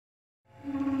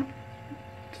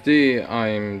Today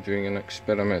I'm doing an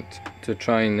experiment to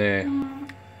try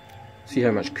and see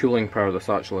how much cooling power this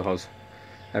actually has.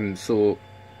 So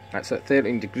it's at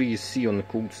 13 degrees C on the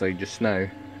cold side just now,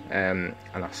 and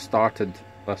I started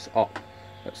this up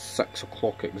at 6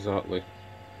 o'clock exactly,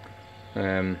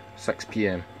 6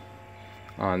 PM,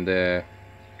 and the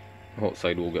hot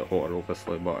side will get hotter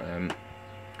obviously, but I'm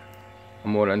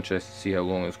more interested to see how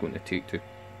long it's going to take to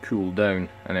cool down,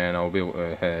 and then I'll be able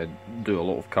to do a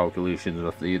lot of calculations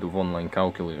with the aid of online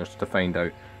calculators to find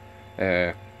out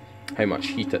how much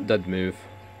heat it did move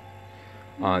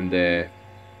and the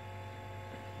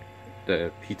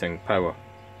heating power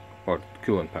or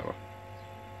cooling power.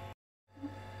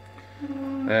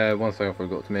 One thing I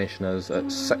forgot to mention is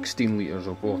it's 16 litres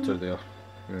of water there,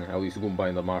 at least going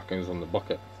by the markings on the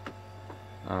bucket,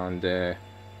 and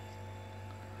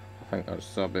I think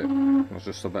there's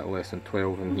just a bit less than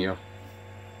 12 in here.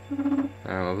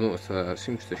 I've noticed that it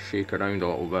seems to shake around a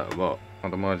little bit, but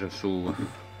I'd imagine so with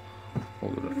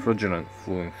all the refrigerant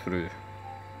flowing through.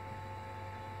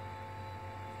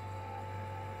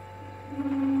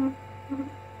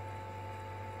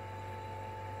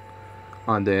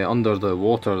 And under the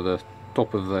water, the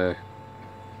top of the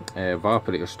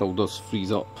evaporator still does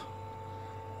freeze up.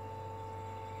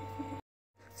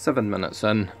 7 minutes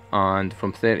in, and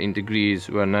from 13 degrees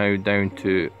we're now down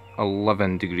to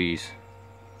 11 degrees.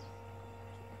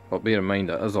 But bear in mind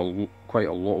it is quite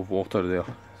a lot of water there.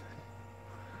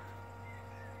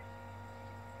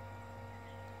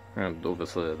 And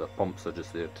obviously the pumps are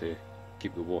just there to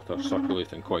keep the water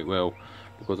circulating quite well,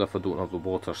 because if I don't have the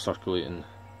water circulating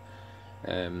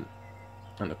on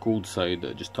the cold side,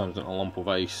 it just turns into a lump of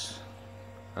ice,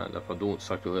 and if I don't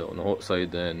circulate on the hot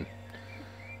side, then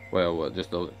well, it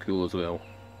just doesn't cool as well.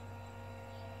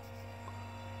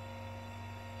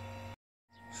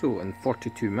 So in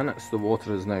 42 minutes the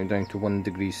water is now down to 1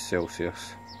 degree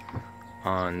Celsius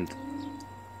and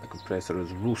the compressor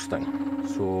is roasting,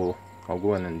 so I'll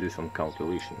go in and do some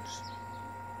calculations.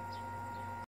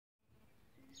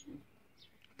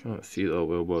 Can't see that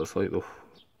well, but it's like the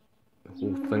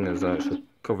whole thing is actually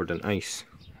covered in ice.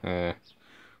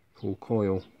 Whole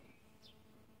coil.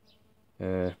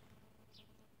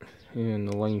 And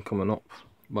the line coming up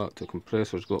back to the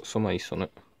compressor's got some ice on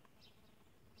it.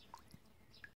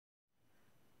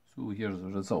 So here's the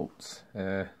results.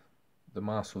 The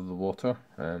mass of the water,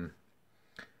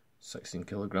 16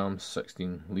 kilograms,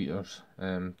 16 litres.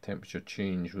 Temperature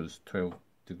change was 12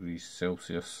 degrees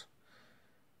Celsius,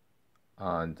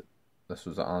 and this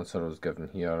was the answer I was given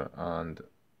here, and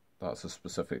that's a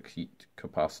specific heat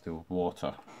capacity of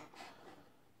water.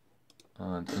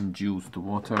 And in joules to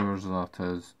watt hours, that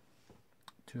is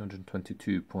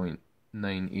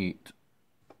 222.98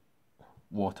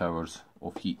 watt hours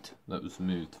of heat that was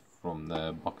moved from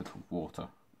the bucket of water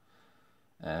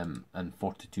in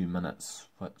 42 minutes,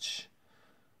 which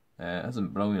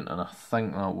isn't brilliant, and I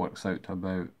think that works out to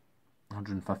about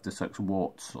 156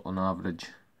 watts on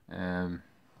average,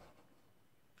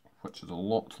 which is a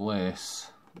lot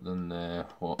less than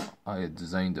what I had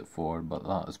designed it for, but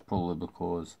that is probably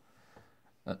because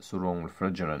it's the wrong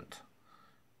refrigerant.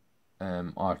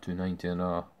 R290 and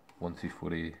a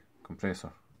 134A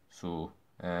compressor. So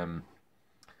there's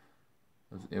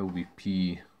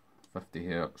LVP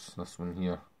 50Hz, this one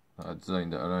here, that I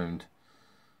designed it around.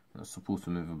 It's supposed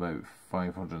to move about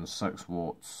 506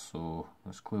 watts, so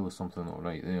there's clearly something not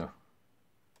right there.